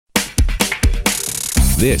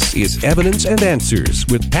This is Evidence and Answers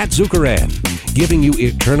with Pat Zukeran, giving you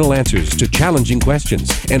eternal answers to challenging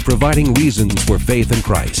questions and providing reasons for faith in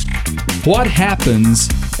Christ. What happens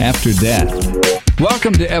after death?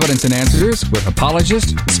 Welcome to Evidence and Answers with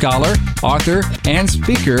apologist, scholar, author, and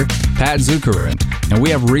speaker Pat Zukeran. And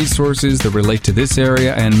we have resources that relate to this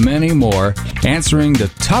area and many more, answering the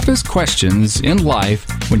toughest questions in life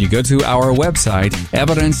when you go to our website,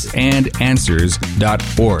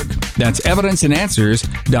 evidenceandanswers.org. That's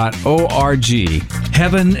evidenceandanswers.org.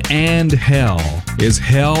 Heaven and hell. Is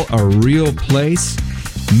hell a real place?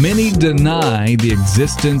 Many deny the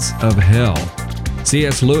existence of hell.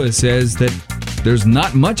 C.S. Lewis says that there's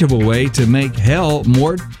not much of a way to make hell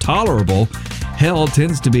more tolerable. Hell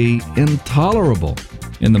tends to be intolerable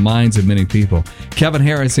in the minds of many people. Kevin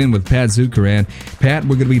Harrison with Pat Zukeran. Pat,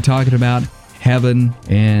 we're going to be talking about heaven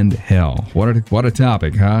and hell. What a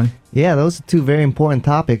topic, huh? Yeah, those are two very important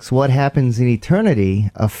topics. What happens in eternity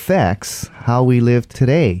affects how we live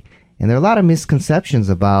today. And there are a lot of misconceptions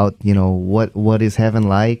about, what is heaven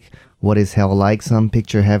like? What is hell like? Some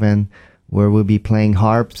picture heaven where we'll be playing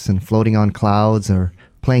harps and floating on clouds or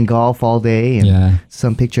playing golf all day. And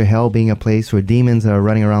some picture hell being a place where demons are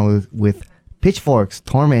running around with pitchforks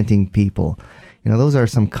tormenting people. Those are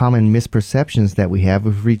some common misperceptions that we have.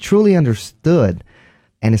 If we truly understood,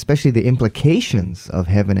 and especially the implications of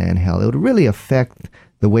heaven and hell, it would really affect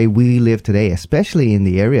the way we live today, especially in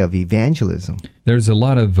the area of evangelism. There's a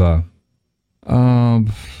lot of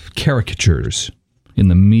caricatures in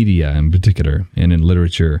the media in particular and in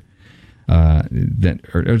literature that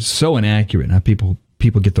are so inaccurate. How people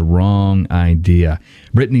get the wrong idea.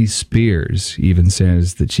 Britney Spears even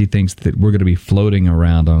says that she thinks that we're going to be floating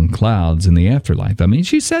around on clouds in the afterlife. I mean,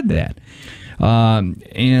 she said that. So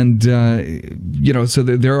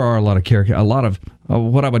there are a lot of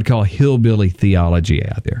what I would call hillbilly theology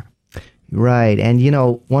out there. Right. And,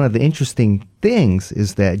 one of the interesting things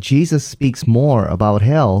is that Jesus speaks more about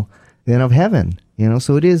hell than of heaven.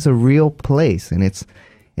 So it is a real place, and it's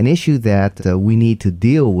an issue that we need to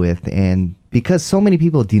deal with. And because so many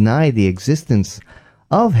people deny the existence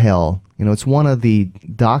of hell, it's one of the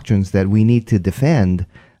doctrines that we need to defend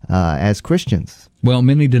as Christians. Well,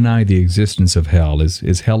 many deny the existence of hell.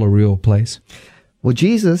 Is hell a real place? Well,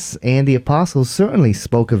 Jesus and the apostles certainly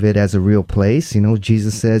spoke of it as a real place.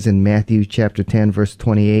 Jesus says in Matthew chapter 10, verse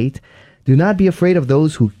 28, "Do not be afraid of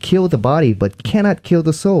those who kill the body, but cannot kill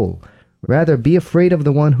the soul. Rather, be afraid of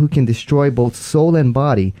the one who can destroy both soul and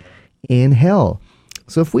body in hell."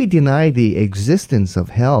 So if we deny the existence of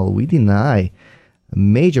hell, we deny a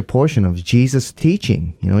major portion of Jesus'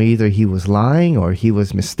 teaching. Either he was lying or he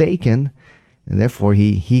was mistaken, and therefore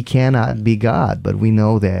he cannot be God. But we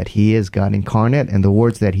know that he is God incarnate, and the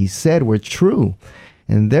words that he said were true.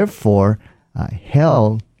 And therefore,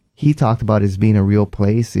 hell, he talked about as being a real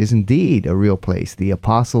place, is indeed a real place. The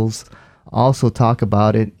apostles also talk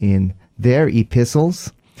about it in their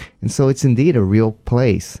epistles. And so it's indeed a real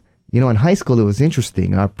place. In high school, it was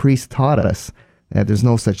interesting. Our priest taught us that there's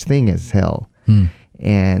no such thing as hell.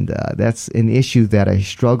 And that's an issue that I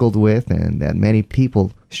struggled with and that many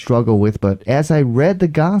people struggle with. But as I read the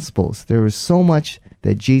Gospels, there was so much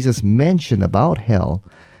that Jesus mentioned about hell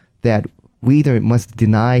that we either must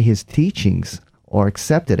deny his teachings or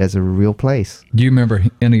accept it as a real place. Do you remember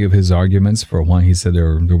any of his arguments for why he said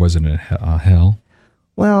there wasn't a hell?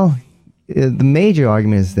 Well, the major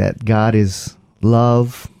argument is that God is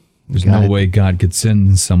love. There's no way God could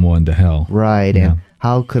send someone to hell. Right. Yeah. And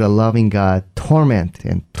how could a loving God torment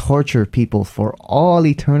and torture people for all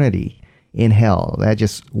eternity in hell? That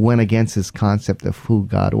just went against his concept of who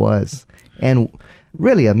God was. And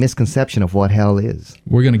really a misconception of what hell is.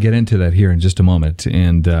 We're going to get into that here in just a moment.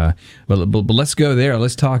 And but let's go there.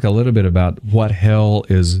 Let's talk a little bit about what hell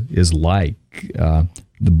is like.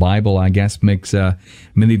 The Bible, I guess, makes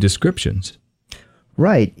many descriptions.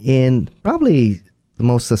 Right. And probably the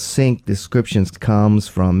most succinct descriptions comes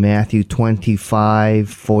from Matthew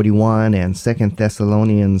 25:41 and 2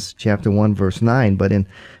 Thessalonians chapter 1, verse 9. But in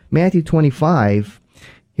Matthew 25,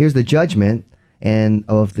 here's the judgment and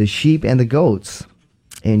of the sheep and the goats.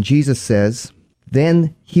 And Jesus says,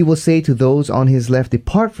 "Then he will say to those on his left,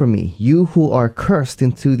 'Depart from me, you who are cursed,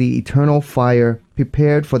 into the eternal fire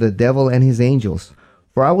prepared for the devil and his angels.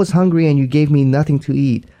 For I was hungry, and you gave me nothing to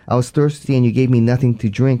eat. I was thirsty, and you gave me nothing to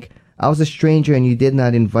drink. I was a stranger, and you did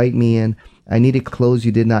not invite me in. I needed clothes,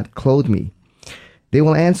 you did not clothe me.' They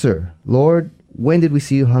will answer, 'Lord, when did we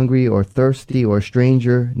see you hungry or thirsty or a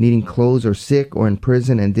stranger, needing clothes, or sick or in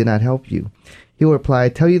prison, and did not help you?' He will reply, 'I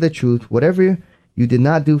tell you the truth, whatever you did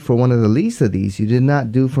not do for one of the least of these, you did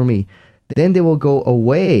not do for me.' Then they will go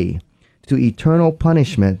away to eternal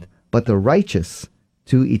punishment, but the righteous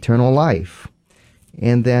to eternal life.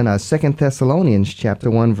 And then 2 Thessalonians chapter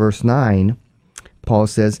 1, verse 9, Paul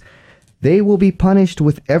says, they will be punished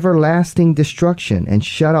with everlasting destruction and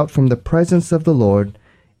shut out from the presence of the Lord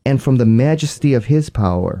and from the majesty of his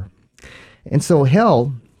power. And so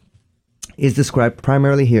hell is described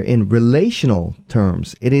primarily here in relational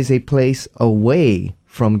terms. It is a place away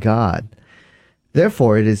from God.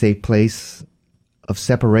 Therefore, it is a place of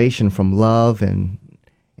separation from love and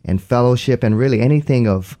fellowship and really anything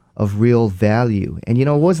of real value. And, it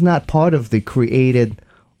was not part of the created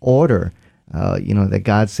order, that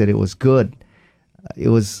God said it was good. It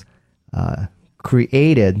was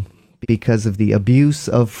created because of the abuse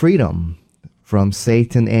of freedom from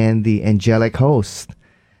Satan and the angelic host.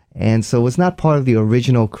 And so it's not part of the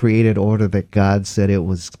original created order that God said it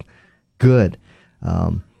was good.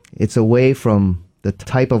 It's away from the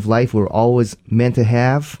type of life we're always meant to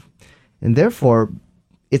have. And therefore,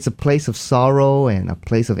 it's a place of sorrow and a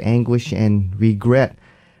place of anguish and regret.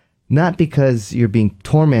 Not because you're being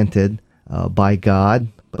tormented by God,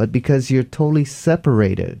 but because you're totally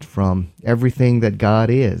separated from everything that God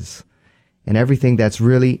is and everything that's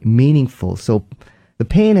really meaningful. So the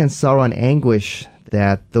pain and sorrow and anguish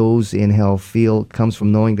that those in hell feel comes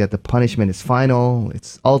from knowing that the punishment is final,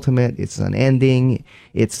 it's ultimate, it's unending,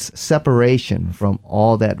 it's separation from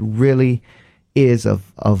all that really is of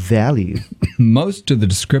value. Most of the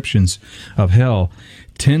descriptions of hell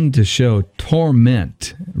tend to show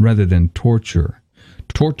torment rather than torture.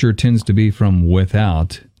 Torture tends to be from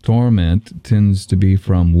without. Torment tends to be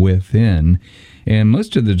from within. And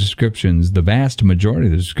most of the descriptions, the vast majority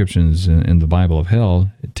of the descriptions in the Bible of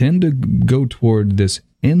hell, tend to go toward this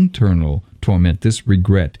internal torment, this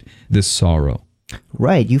regret, this sorrow.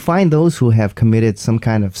 Right. You find those who have committed some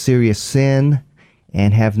kind of serious sin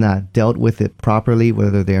and have not dealt with it properly,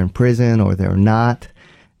 whether they're in prison or they're not.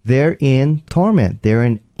 They're in torment. They're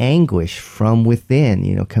in anguish from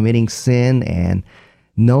within, committing sin and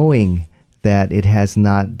knowing that it has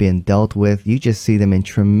not been dealt with. You just see them in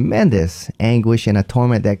tremendous anguish and a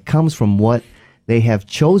torment that comes from what they have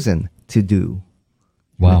chosen to do.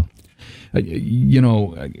 Wow.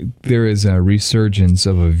 There is a resurgence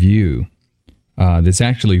of a view that's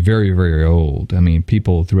actually very, very old. I mean,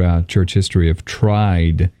 people throughout church history have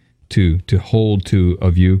tried to hold to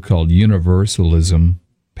a view called universalism,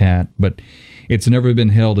 Pat, but it's never been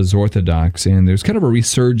held as orthodox, and there's kind of a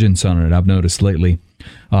resurgence on it, I've noticed lately,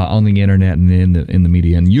 on the internet and in the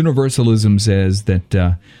media. And universalism says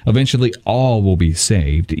that eventually all will be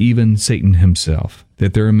saved, even Satan himself,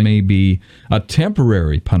 that there may be a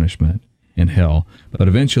temporary punishment in hell, but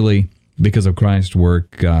eventually, because of Christ's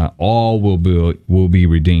work, all will be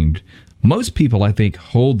redeemed. Most people, I think,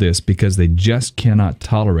 hold this because they just cannot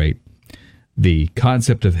tolerate the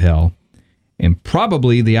concept of hell, and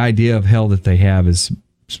probably the idea of hell that they have is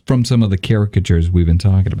from some of the caricatures we've been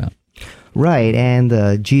talking about. Right,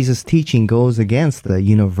 and Jesus' teaching goes against the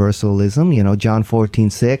universalism. John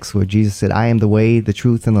 14:6, where Jesus said, I am the way, the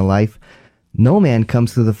truth, and the life. No man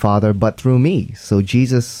comes to the Father but through me. So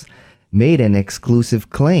Jesus made an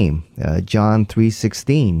exclusive claim. John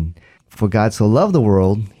 3:16, for God so loved the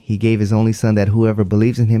world, he gave his only Son, that whoever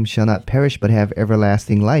believes in him shall not perish but have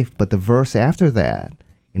everlasting life. But the verse after that,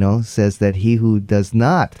 says that he who does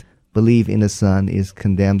not believe in the Son is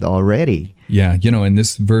condemned already. Yeah, in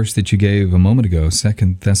this verse that you gave a moment ago,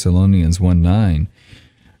 2 Thessalonians 1:9,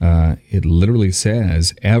 it literally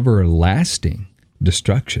says everlasting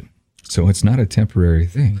destruction. So it's not a temporary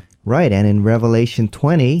thing. Right, and in Revelation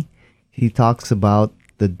 20, he talks about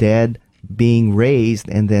the dead being raised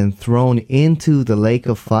and then thrown into the lake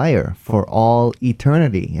of fire for all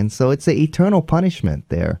eternity. And so it's an eternal punishment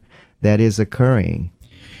there that is occurring.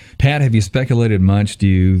 Pat, have you speculated much?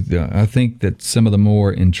 I think that some of the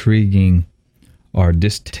more intriguing or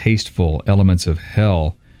distasteful elements of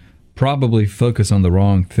hell probably focus on the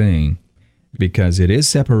wrong thing, because it is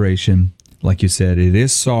separation, like you said, it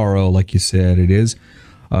is sorrow, like you said, it is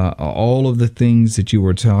all of the things that you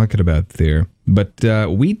were talking about there. But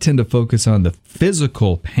we tend to focus on the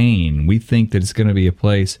physical pain. We think that it's going to be a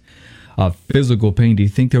place of physical pain. Do you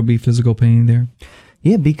think there'll be physical pain there?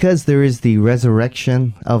 Yeah, because there is the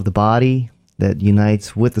resurrection of the body that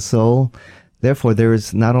unites with the soul. Therefore, there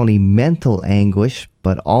is not only mental anguish,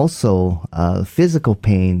 but also physical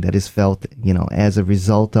pain that is felt, as a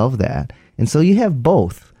result of that. And so you have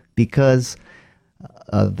both, because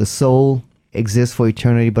the soul exists for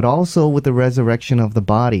eternity, but also with the resurrection of the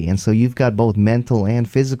body. And so you've got both mental and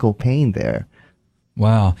physical pain there.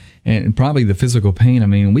 Wow. And probably the physical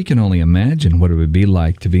pain, we can only imagine what it would be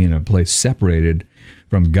like to be in a place separated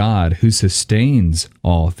from God, who sustains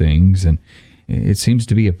all things, and it seems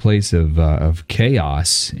to be a place of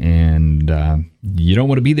chaos, and you don't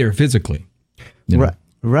want to be there physically. You know?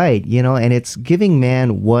 Right, and it's giving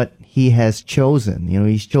man what he has chosen.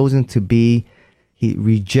 He's chosen to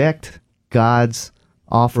reject God's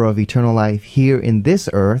offer of eternal life here in this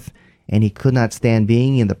earth, and he could not stand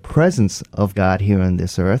being in the presence of God here on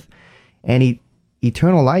this earth. And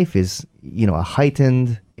eternal life is, a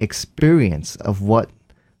heightened experience of what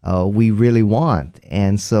we really want.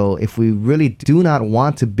 And so if we really do not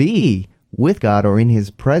want to be with God or in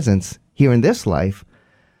his presence here in this life,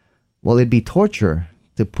 well, it'd be torture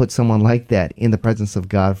to put someone like that in the presence of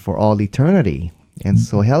God for all eternity. And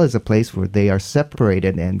so hell is a place where they are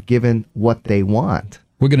separated and given what they want.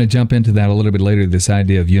 We're going to jump into that a little bit later, this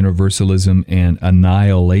idea of universalism and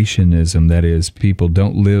annihilationism. That is, people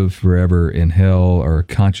don't live forever in hell or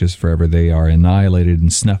conscious forever. They are annihilated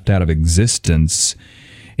and snuffed out of existence.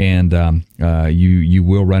 And you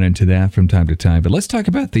will run into that from time to time. But let's talk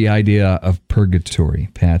about the idea of purgatory,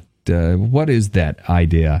 Pat. What is that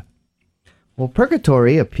idea? Well,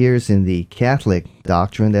 purgatory appears in the Catholic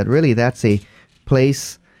doctrine that really that's a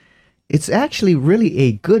place, it's actually really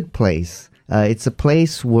a good place. It's a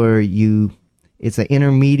place where it's an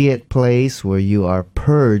intermediate place where you are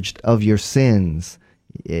purged of your sins.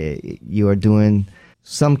 You are doing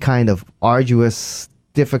some kind of arduous,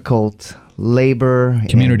 difficult labor.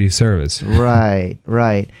 Community service. Right.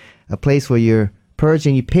 A place where you're purged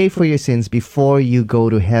and you pay for your sins before you go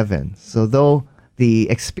to heaven. So though the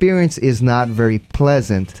experience is not very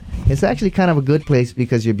pleasant, it's actually kind of a good place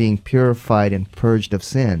because you're being purified and purged of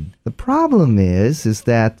sin. The problem is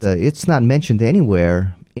that it's not mentioned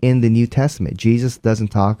anywhere in the New Testament. Jesus doesn't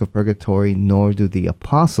talk of purgatory, nor do the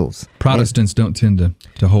apostles. Protestants don't tend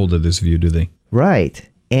to hold to this view, do they? Right.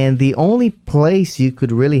 And the only place you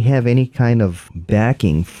could really have any kind of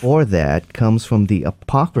backing for that comes from the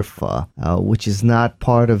Apocrypha, which is not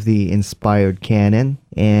part of the inspired canon.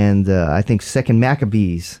 And I think 2nd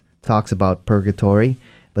Maccabees talks about purgatory,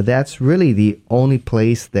 but that's really the only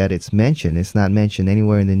place that it's mentioned. It's not mentioned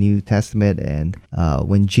anywhere in the New Testament. And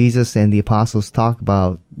when Jesus and the apostles talk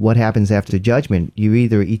about what happens after judgment, you're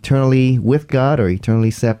either eternally with God or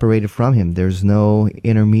eternally separated from him. There's no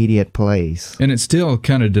intermediate place. And it still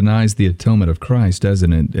kind of denies the atonement of Christ,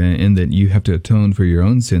 doesn't it? In that you have to atone for your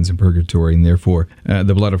own sins in purgatory, and therefore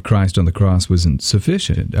the blood of Christ on the cross wasn't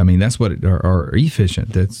sufficient. I mean, that's what or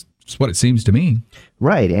efficient. That's what it seems to me.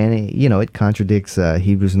 Right, and it contradicts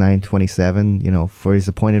Hebrews 9:27. For it is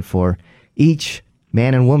appointed for each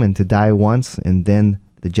man and woman to die once, and then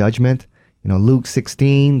the judgment. Luke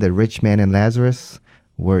 16, the rich man and Lazarus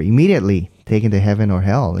were immediately taken to heaven or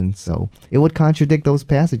hell, and so it would contradict those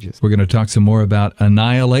passages. We're going to talk some more about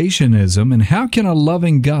annihilationism and how can a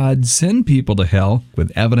loving God send people to hell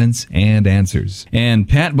with evidence and answers. And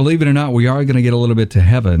Pat, believe it or not, we are going to get a little bit to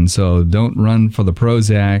heaven, so don't run for the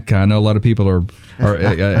Prozac. I know a lot of people are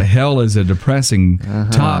hell is a depressing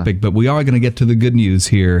topic, but we are going to get to the good news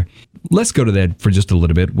here. Let's go to that for just a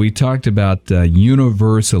little bit. We talked about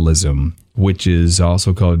universalism, which is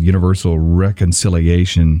also called universal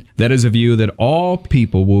reconciliation. That is a view that all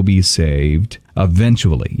people will be saved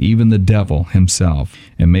eventually, even the devil himself.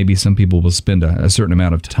 And maybe some people will spend a certain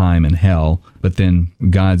amount of time in hell, but then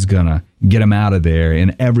God's going to get them out of there,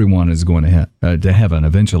 and everyone is going to heaven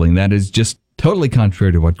eventually. And that is just totally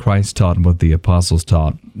contrary to what Christ taught and what the apostles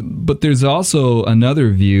taught. But there's also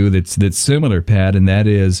another view that's similar, Pat, and that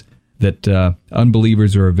is that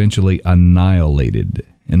unbelievers are eventually annihilated.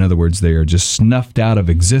 In other words, they are just snuffed out of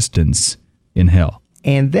existence in hell.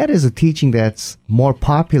 And that is a teaching that's more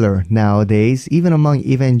popular nowadays, even among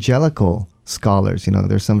evangelical scholars.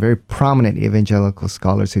 There's some very prominent evangelical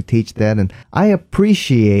scholars who teach that, and I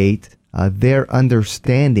appreciate their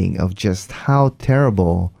understanding of just how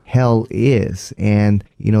terrible hell is. And,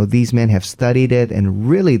 these men have studied it, and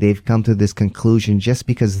really they've come to this conclusion just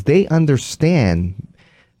because they understand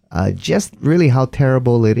just really how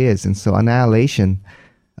terrible it is. And so annihilation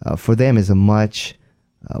for them is a much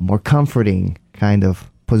more comforting kind of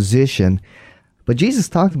position. But Jesus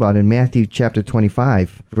talked about in Matthew chapter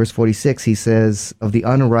 25, verse 46, he says, of the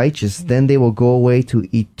unrighteous, then they will go away to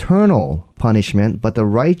eternal punishment, but the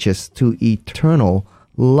righteous to eternal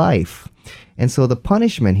life. And so the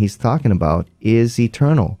punishment he's talking about is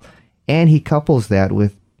eternal. And he couples that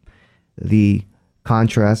with the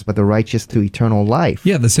contrast, but the righteous to eternal life.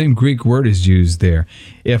 Yeah, the same Greek word is used there.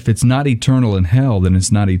 If it's not eternal in hell, then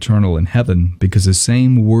it's not eternal in heaven, because the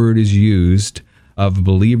same word is used of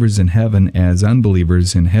believers in heaven as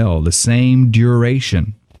unbelievers in hell. The same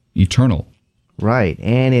duration, eternal. Right.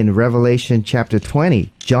 And in Revelation chapter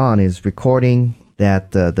 20, John is recording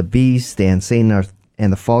that the beast and Satan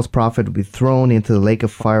and the false prophet will be thrown into the lake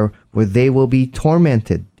of fire, where they will be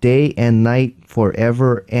tormented day and night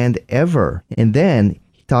forever and ever. And then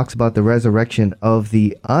he talks about the resurrection of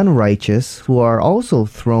the unrighteous, who are also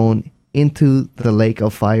thrown into the lake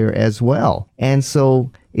of fire as well. And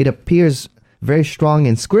so it appears very strong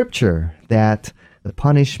in Scripture that the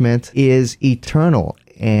punishment is eternal,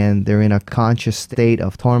 and they're in a conscious state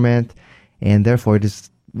of torment, and therefore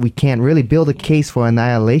we can't really build a case for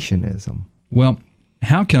annihilationism. Well,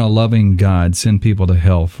 how can a loving God send people to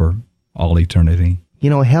hell for all eternity?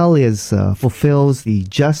 Hell fulfills the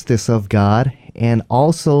justice of God and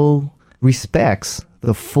also respects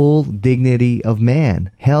the full dignity of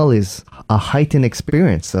man. Hell is a heightened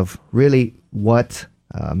experience of really what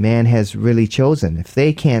man has really chosen. If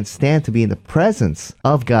they can't stand to be in the presence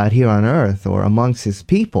of God here on earth or amongst his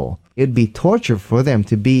people, it'd be torture for them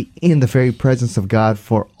to be in the very presence of God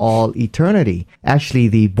for all eternity. Actually,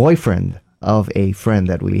 the boyfriend of a friend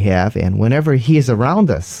that we have, and whenever he is around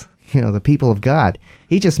us, the people of God,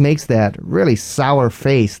 he just makes that really sour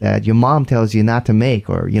face that your mom tells you not to make,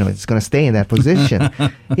 or, it's going to stay in that position.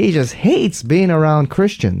 He just hates being around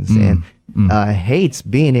Christians and hates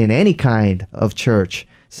being in any kind of church.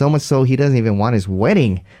 So much so he doesn't even want his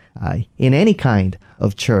wedding in any kind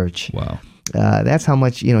of church. Wow. That's how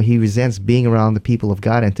much, he resents being around the people of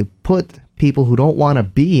God, and to put people who don't want to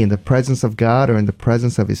be in the presence of God or in the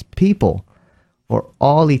presence of his people for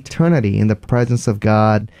all eternity in the presence of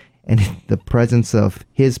God and in the presence of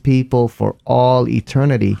his people for all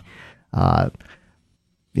eternity, that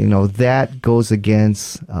goes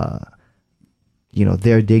against,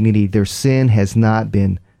 their dignity. Their sin has not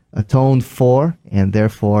been atoned for, and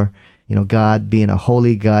therefore, God, being a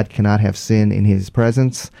holy God, cannot have sin in his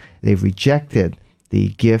presence. They've rejected the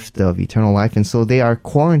gift of eternal life, and so they are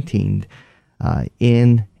quarantined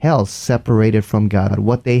in hell, separated from God,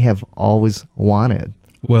 what they have always wanted.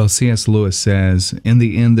 Well, C.S. Lewis says, in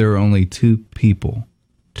the end, there are only two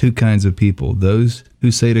kinds of people: those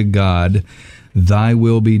who say to God, "Thy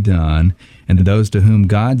will be done," and those to whom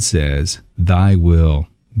God says, "Thy will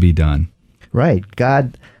be done." Right.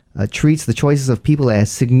 God treats the choices of people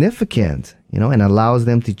as significant, and allows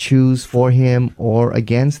them to choose for him or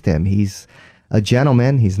against him. He's a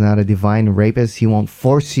gentleman. He's not a divine rapist. He won't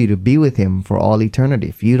force you to be with him for all eternity.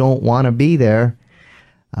 If you don't want to be there,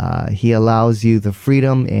 he allows you the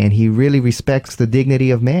freedom, and he really respects the dignity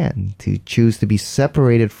of man to choose to be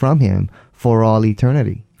separated from him for all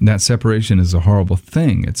eternity. That separation is a horrible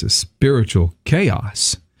thing. It's a spiritual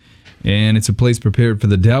chaos. And it's a place prepared for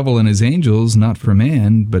the devil and his angels, not for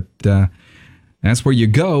man. But that's where you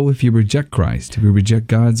go if you reject Christ, if you reject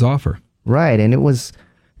God's offer. Right, and it was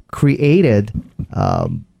created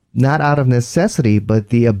not out of necessity, but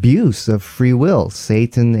the abuse of free will.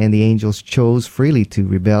 Satan and the angels chose freely to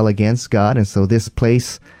rebel against God, and so this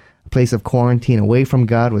place of quarantine away from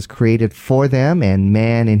God was created for them, and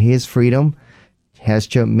man in his freedom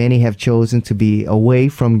many have chosen to be away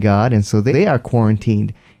from God, and so they are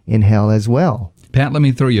quarantined in hell as well. Pat, let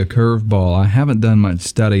me throw you a curveball. I haven't done much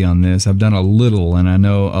study on this. I've done a little, and I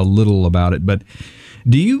know a little about it, but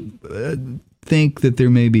do you think that there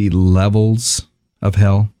may be levels of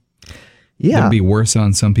hell? Yeah. That'll be worse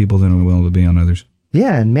on some people than it will be on others.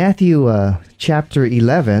 Yeah, in Matthew chapter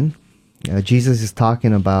 11, Jesus is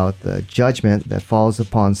talking about the judgment that falls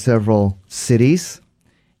upon several cities.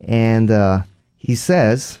 And he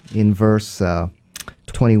says in verse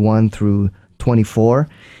 21 through 24,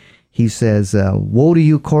 he says, "Woe to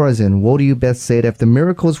you, Chorazin! Woe to you, Bethsaida! If the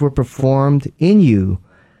miracles were performed in you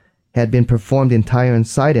had been performed in Tyre and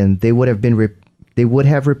Sidon, they would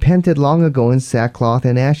have repented long ago in sackcloth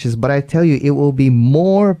and ashes. But I tell you, it will be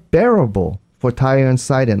more bearable for Tyre and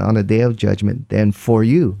Sidon on the day of judgment than for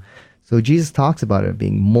you." So Jesus talks about it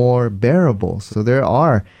being more bearable. So there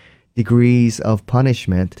are degrees of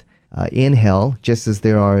punishment in hell, just as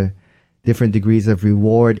there are different degrees of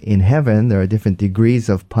reward in heaven. There are different degrees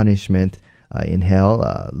of punishment in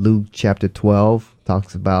hell. Luke chapter 12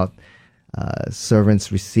 talks about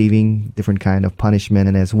servants receiving different kind of punishment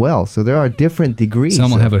and as well. So there are different degrees.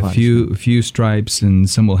 Some will have a punishment. few stripes, and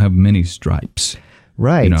some will have many stripes.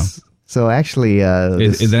 Right. So actually,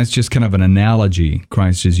 that's just kind of an analogy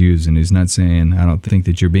Christ is using. He's not saying, I don't think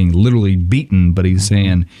that you're being literally beaten, but he's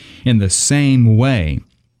saying in the same way,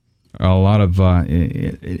 a lot of,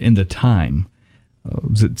 in the time,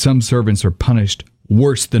 some servants are punished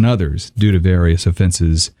worse than others due to various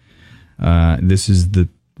offenses. This is the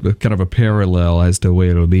kind of a parallel as to the way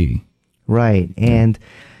it'll be. Right. And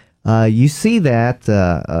you see that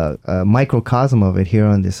a microcosm of it here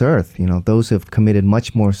on this earth. Those who have committed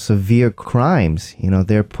much more severe crimes,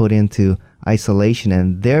 they're put into isolation,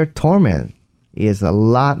 and their torment is a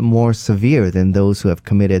lot more severe than those who have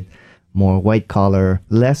committed more white-collar,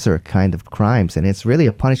 lesser kind of crimes. And it's really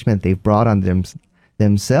a punishment they've brought on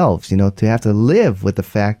themselves, to have to live with the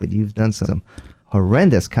fact that you've done some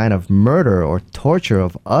horrendous kind of murder or torture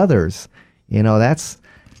of others.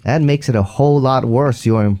 That makes it a whole lot worse,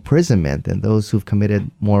 your imprisonment, than those who've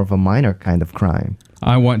committed more of a minor kind of crime.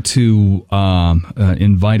 I want to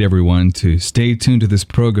invite everyone to stay tuned to this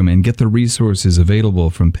program and get the resources available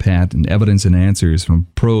from Pat and Evidence and Answers from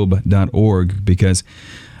probe.org, because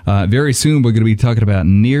very soon we're going to be talking about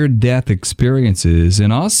near-death experiences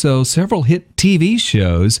and also several hit TV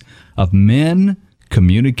shows of men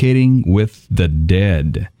communicating with the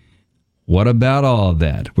dead. What about all of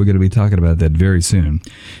that? We're going to be talking about that very soon.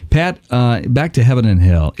 Pat, back to heaven and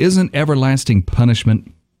hell. Isn't everlasting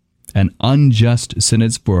punishment an unjust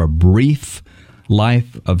sentence for a brief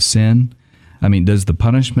life of sin? I mean, does the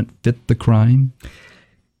punishment fit the crime?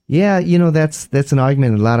 Yeah, that's an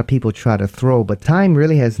argument a lot of people try to throw, but time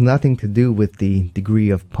really has nothing to do with the degree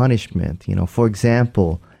of punishment. For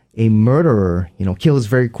example, a murderer, kills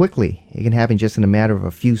very quickly. It can happen just in a matter of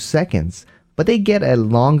a few seconds, but they get a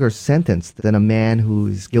longer sentence than a man who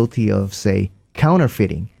is guilty of, say,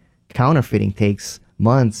 counterfeiting. Counterfeiting takes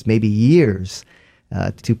months, maybe years,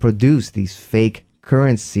 to produce these fake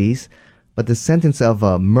currencies, but the sentence of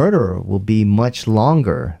a murderer will be much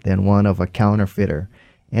longer than one of a counterfeiter.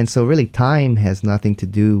 And so really time has nothing to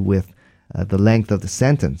do with the length of the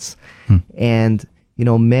sentence. And,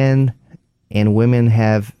 men and women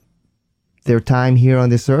have their time here on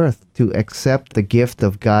this earth to accept the gift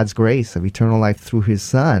of God's grace of eternal life through his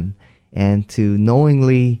Son, and to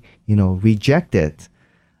knowingly, reject it.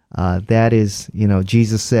 That is,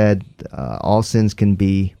 Jesus said all sins can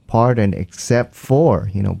be pardoned except for,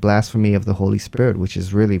 blasphemy of the Holy Spirit, which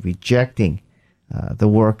is really rejecting the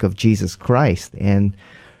work of Jesus Christ. And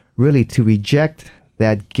really to reject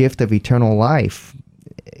that gift of eternal life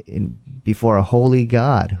before a holy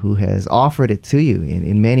God who has offered it to you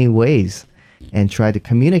in many ways, and try to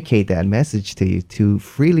communicate that message to you, to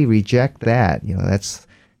freely reject that, that's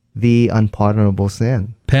the unpardonable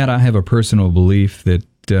sin. Pat, I have a personal belief that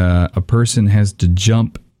a person has to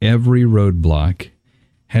jump every roadblock,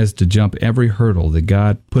 has to jump every hurdle that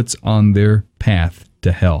God puts on their path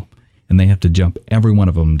to hell, and they have to jump every one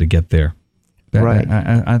of them to get there. Right.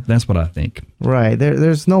 That's what I think. Right.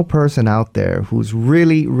 There's no person out there who's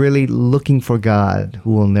really, really looking for God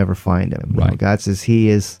who will never find him. Right. God says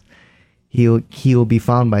he will be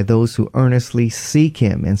found by those who earnestly seek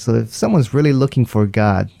him. And so if someone's really looking for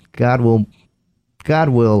God, God will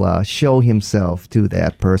show himself to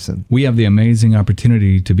that person. We have the amazing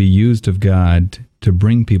opportunity to be used of God to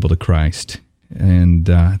bring people to Christ. And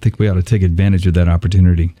I think we ought to take advantage of that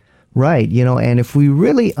opportunity. Right. And if we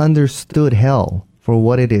really understood hell for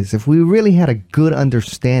what it is, if we really had a good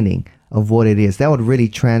understanding of what it is, that would really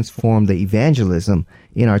transform the evangelism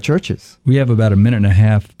in our churches. We have about a minute and a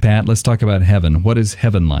half, Pat. Let's talk about heaven. What is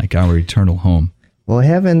heaven like, our eternal home? Well,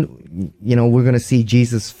 heaven, we're going to see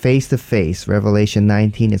Jesus face to face. Revelation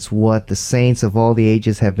 19, it's what the saints of all the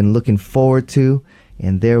ages have been looking forward to.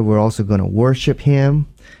 And there we're also going to worship him.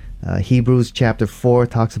 Hebrews chapter 4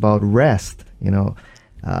 talks about rest, not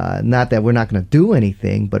that we're not going to do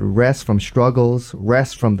anything, but rest from struggles,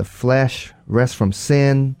 rest from the flesh, rest from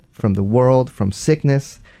sin, from the world, from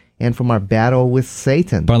sickness, and from our battle with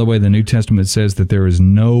Satan. By the way, the New Testament says that there is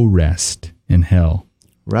no rest in hell.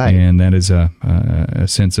 Right. And that is a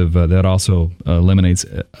sense of, that also eliminates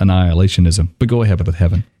annihilationism. But go ahead with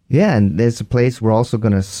heaven. Yeah, and there's a place we're also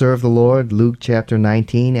going to serve the Lord, Luke chapter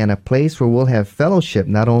 19, and a place where we'll have fellowship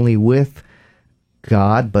not only with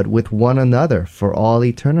God, but with one another for all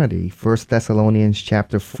eternity. 1 Thessalonians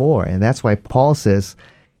chapter 4. And that's why Paul says,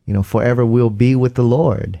 forever we'll be with the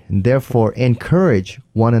Lord. And therefore, encourage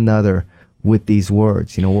one another with these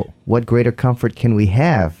words. What greater comfort can we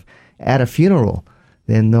have at a funeral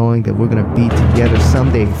than knowing that we're going to be together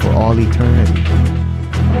someday for all eternity?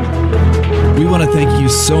 We want to thank you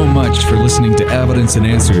so much for listening to Evidence and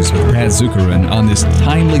Answers with Pat Zukeran on this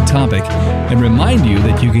timely topic, and remind you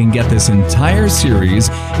that you can get this entire series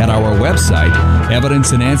at our website,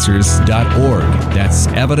 evidenceandanswers.org. That's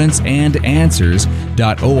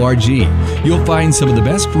evidenceandanswers.org. You'll find some of the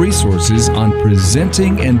best resources on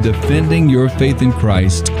presenting and defending your faith in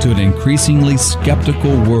Christ to an increasingly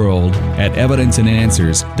skeptical world at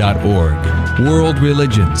evidenceandanswers.org. World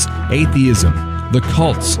religions, atheism, the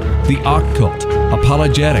cults, the occult,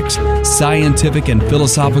 apologetics, scientific and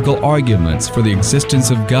philosophical arguments for the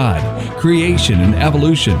existence of God, creation and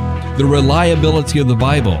evolution, the reliability of the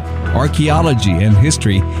Bible, archaeology and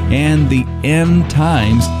history, and the end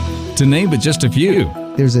times, to name but just a few.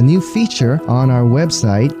 There's a new feature on our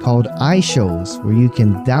website called iShows, where you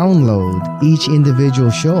can download each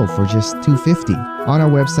individual show for just $2.50. On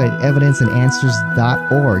our website,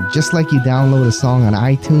 evidenceandanswers.org, just like you download a song on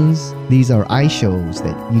iTunes, these are iShows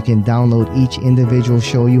that you can download each individual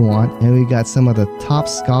show you want, and we got some of the top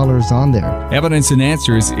scholars on there. Evidence and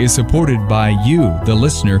Answers is supported by you, the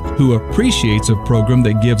listener, who appreciates a program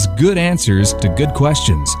that gives good answers to good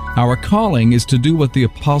questions. Our calling is to do what the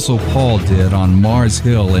Apostle Paul did on Mars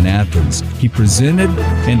Hill in Athens. He presented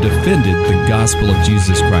and defended the gospel of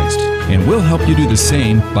Jesus Christ, and we'll help you do the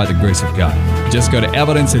same by the grace of God. Just go to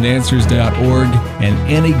evidenceandanswers.org, and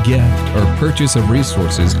any gift or purchase of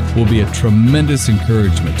resources will be a tremendous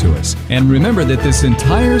encouragement to us. And remember that this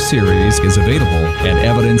entire series is available at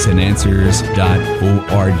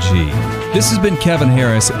evidenceandanswers.org. This has been Kevin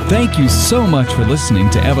Harris. Thank you so much for listening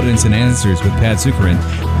to Evidence and Answers with Pat Zukeran.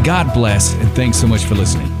 God bless, and thanks so much for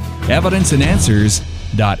listening.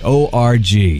 evidenceandanswers.org.